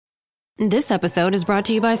This episode is brought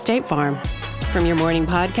to you by State Farm. From your morning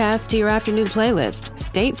podcast to your afternoon playlist,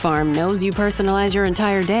 State Farm knows you personalize your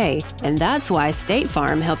entire day. And that's why State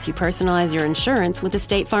Farm helps you personalize your insurance with the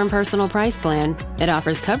State Farm Personal Price Plan. It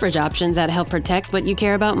offers coverage options that help protect what you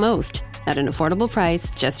care about most at an affordable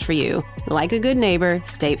price just for you. Like a good neighbor,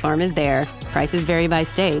 State Farm is there. Prices vary by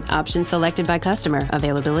state. Options selected by customer.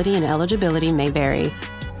 Availability and eligibility may vary.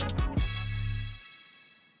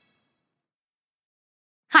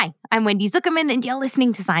 Hi, I'm Wendy Zuckerman, and you're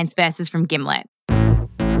listening to Science Versus from Gimlet.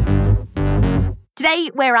 Today,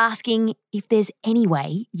 we're asking if there's any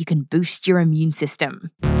way you can boost your immune system.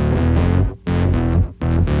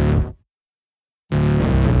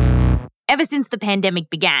 Ever since the pandemic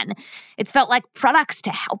began, it's felt like products to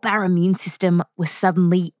help our immune system were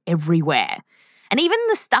suddenly everywhere. And even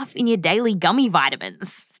the stuff in your daily gummy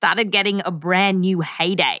vitamins started getting a brand new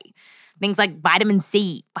heyday. Things like vitamin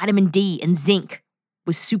C, vitamin D, and zinc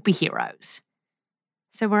was superheroes.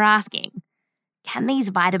 So we're asking, can these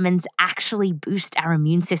vitamins actually boost our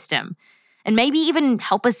immune system and maybe even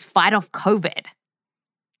help us fight off COVID?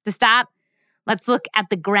 To start, let's look at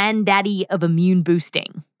the granddaddy of immune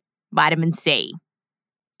boosting, vitamin C.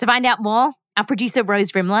 To find out more, our producer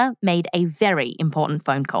Rose Rimler made a very important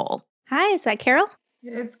phone call. Hi, is that Carol?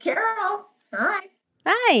 It's Carol. Hi.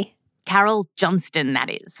 Hi. Carol Johnston, that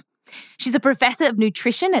is. She's a professor of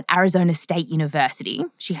nutrition at Arizona State University.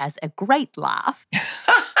 She has a great laugh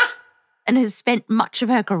and has spent much of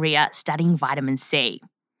her career studying vitamin C.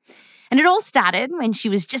 And it all started when she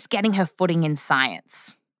was just getting her footing in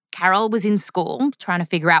science. Carol was in school trying to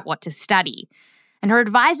figure out what to study, and her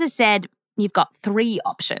advisor said, you've got three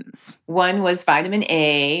options. One was vitamin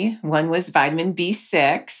A, one was vitamin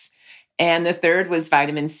B6, and the third was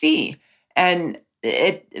vitamin C. And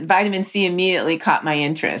vitamin C immediately caught my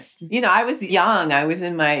interest. You know, I was young. I was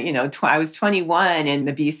in my, I was 21, and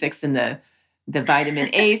the B6 and the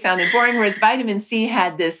vitamin A sounded boring, whereas vitamin C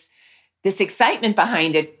had this excitement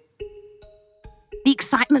behind it. The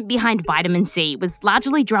excitement behind vitamin C was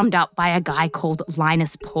largely drummed up by a guy called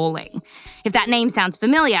Linus Pauling. If that name sounds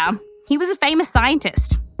familiar, he was a famous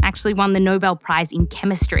scientist, actually won the Nobel Prize in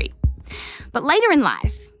chemistry. But later in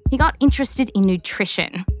life, he got interested in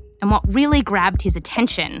nutrition. And what really grabbed his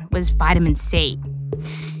attention was vitamin C.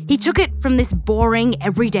 He took it from this boring,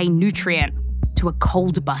 everyday nutrient to a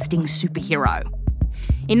cold-busting superhero.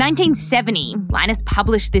 In 1970, Linus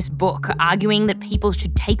published this book arguing that people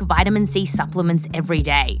should take vitamin C supplements every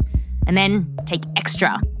day and then take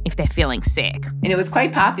extra if they're feeling sick. And it was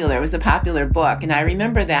quite popular. It was a popular book. And I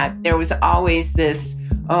remember that there was always this,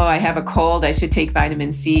 I have a cold, I should take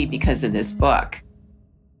vitamin C because of this book.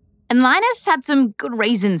 And Linus had some good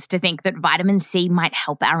reasons to think that vitamin C might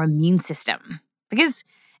help our immune system, because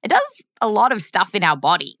it does a lot of stuff in our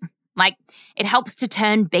body. Like, it helps to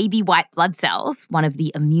turn baby white blood cells, one of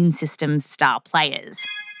the immune system's star players,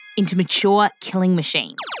 into mature killing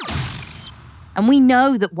machines. And we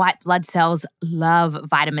know that white blood cells love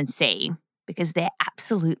vitamin C because they're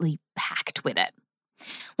absolutely packed with it.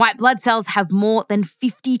 White blood cells have more than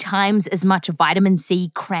 50 times as much vitamin C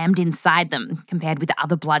crammed inside them compared with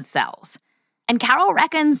other blood cells. And Carol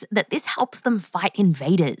reckons that this helps them fight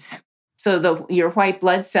invaders. So your white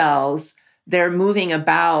blood cells, they're moving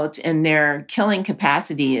about and their killing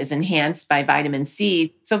capacity is enhanced by vitamin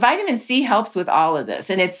C. So vitamin C helps with all of this,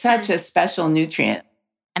 and it's such a special nutrient.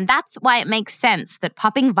 And that's why it makes sense that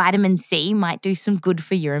popping vitamin C might do some good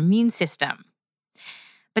for your immune system.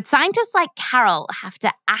 But scientists like Carol have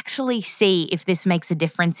to actually see if this makes a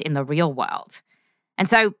difference in the real world. And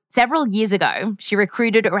so several years ago, she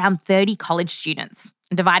recruited around 30 college students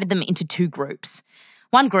and divided them into two groups.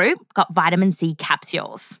 One group got vitamin C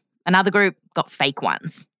capsules. Another group got fake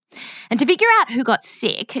ones. And to figure out who got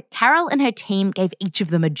sick, Carol and her team gave each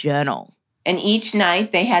of them a journal. And each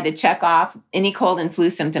night they had to check off any cold and flu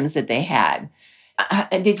symptoms that they had.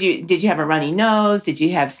 Did you have a runny nose? Did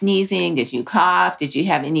you have sneezing? Did you cough? Did you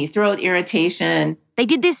have any throat irritation? They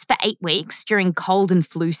did this for 8 weeks during cold and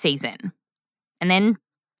flu season, and then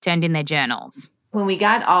turned in their journals. When we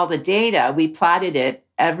got all the data, we plotted it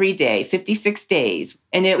every day, 56 days.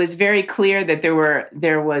 And it was very clear that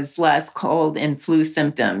there was less cold and flu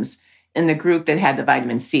symptoms in the group that had the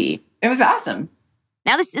vitamin C. It was awesome.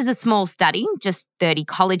 Now, this is a small study, just 30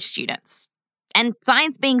 college students. And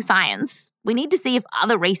science being science, we need to see if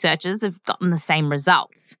other researchers have gotten the same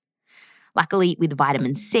results. Luckily, with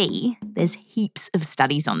vitamin C, there's heaps of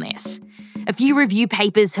studies on this. A few review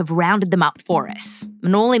papers have rounded them up for us.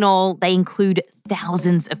 And all in all, they include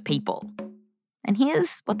thousands of people. And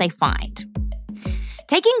here's what they find.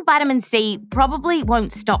 Taking vitamin C probably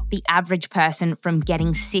won't stop the average person from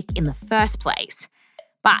getting sick in the first place,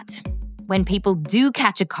 but when people do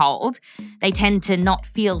catch a cold, they tend to not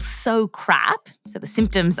feel so crap, so the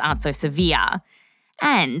symptoms aren't so severe.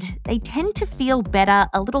 And they tend to feel better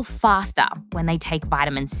a little faster when they take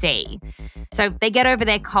vitamin C. So they get over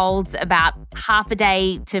their colds about half a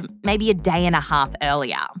day to maybe a day and a half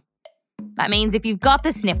earlier. That means if you've got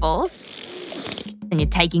the sniffles and you're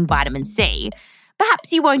taking vitamin C,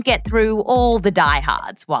 perhaps you won't get through all the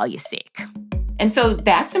diehards while you're sick. And so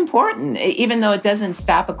that's important, even though it doesn't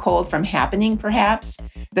stop a cold from happening, perhaps.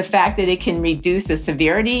 The fact that it can reduce the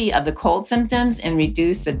severity of the cold symptoms and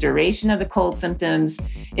reduce the duration of the cold symptoms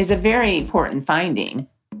is a very important finding.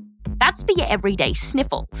 That's for your everyday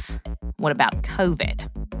sniffles. What about COVID?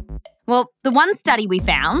 Well, the one study we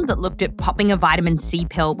found that looked at popping a vitamin C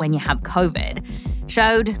pill when you have COVID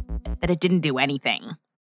showed that it didn't do anything.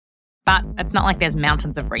 But it's not like there's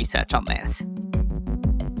mountains of research on this.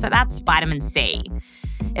 So that's vitamin C.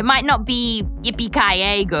 It might not be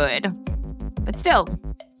yippee-ki-yay good, but still,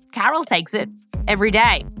 Carol takes it every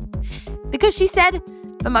day. Because she said,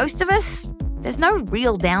 for most of us, there's no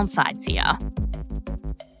real downsides here.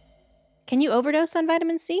 Can you overdose on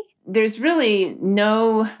vitamin C? There's really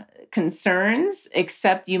no concerns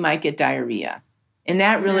except you might get diarrhea. And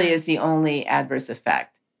that really is the only adverse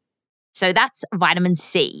effect. So that's vitamin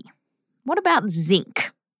C. What about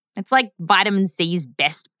zinc? It's like vitamin C's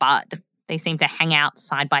best bud. They seem to hang out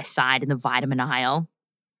side by side in the vitamin aisle.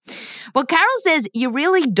 Well, Carol says you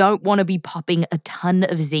really don't want to be popping a ton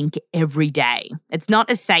of zinc every day. It's not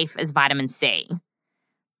as safe as vitamin C.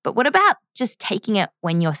 But what about just taking it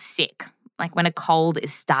when you're sick, like when a cold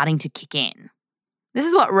is starting to kick in? This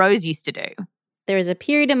is what Rose used to do. There was a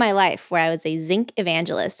period in my life where I was a zinc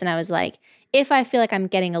evangelist, and I was like, if I feel like I'm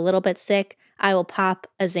getting a little bit sick, I will pop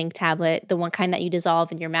a zinc tablet, the one kind that you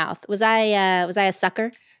dissolve in your mouth. Was I a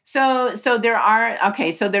sucker? So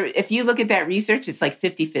if you look at that research, it's like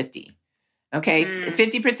 50-50. Okay,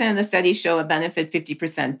 50% of the studies show a benefit,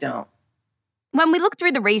 50% don't. When we looked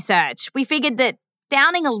through the research, we figured that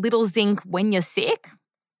downing a little zinc when you're sick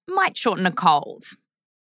might shorten a cold.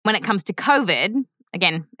 When it comes to COVID,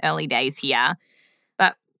 again, early days here,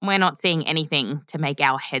 but we're not seeing anything to make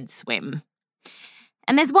our heads swim.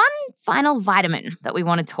 And there's one final vitamin that we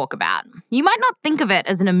want to talk about. You might not think of it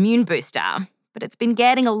as an immune booster, but it's been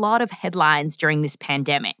getting a lot of headlines during this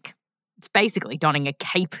pandemic. It's basically donning a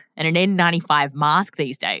cape and an N95 mask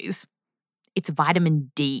these days. It's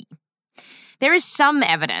vitamin D. There is some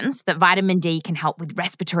evidence that vitamin D can help with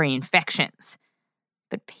respiratory infections,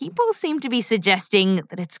 but people seem to be suggesting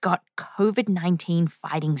that it's got COVID-19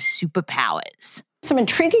 fighting superpowers. Some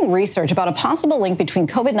intriguing research about a possible link between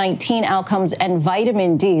COVID-19 outcomes and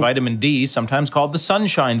vitamin D. Vitamin D, sometimes called the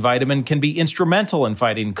sunshine vitamin, can be instrumental in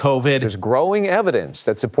fighting COVID. There's growing evidence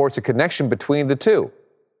that supports a connection between the two.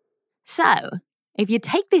 So, if you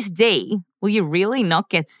take this D, will you really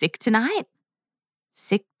not get sick tonight?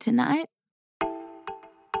 Sick tonight?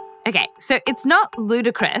 Okay, so it's not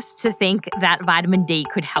ludicrous to think that vitamin D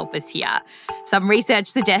could help us here. Some research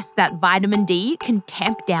suggests that vitamin D can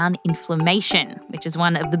tamp down inflammation, which is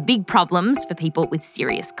one of the big problems for people with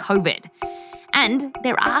serious COVID. And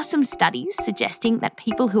there are some studies suggesting that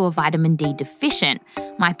people who are vitamin D deficient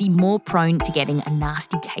might be more prone to getting a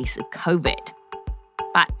nasty case of COVID.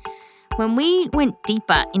 But when we went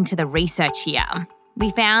deeper into the research here,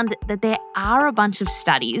 we found that there are a bunch of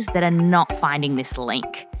studies that are not finding this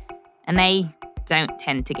link. And they don't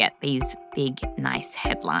tend to get these big, nice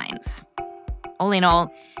headlines. All in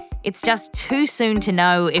all, it's just too soon to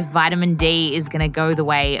know if vitamin D is going to go the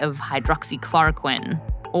way of hydroxychloroquine,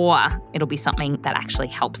 or it'll be something that actually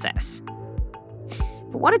helps us.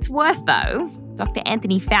 For what it's worth, though, Dr.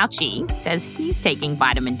 Anthony Fauci says he's taking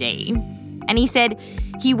vitamin D, and he said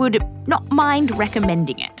he would not mind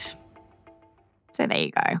recommending it. So there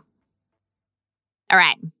you go. All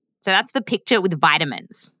right, so that's the picture with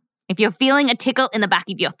vitamins. If you're feeling a tickle in the back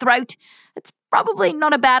of your throat, it's probably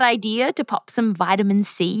not a bad idea to pop some vitamin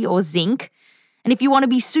C or zinc. And if you want to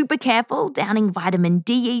be super careful, downing vitamin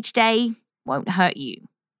D each day won't hurt you.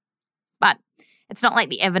 But it's not like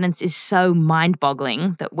the evidence is so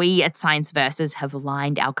mind-boggling that we at Science Versus have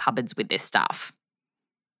lined our cupboards with this stuff.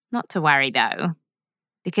 Not to worry, though,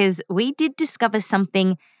 because we did discover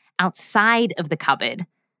something outside of the cupboard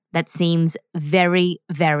that seems very,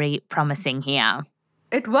 very promising here.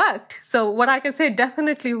 It worked. So what I can say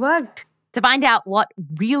definitely worked. To find out what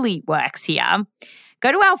really works here,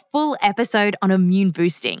 go to our full episode on immune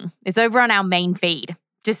boosting. It's over on our main feed.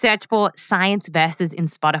 Just search for Science Versus in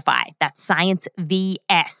Spotify. That's Science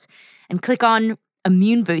VS. And click on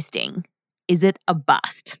immune boosting. Is it a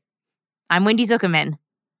bust? I'm Wendy Zuckerman.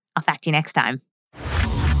 I'll fact you next time.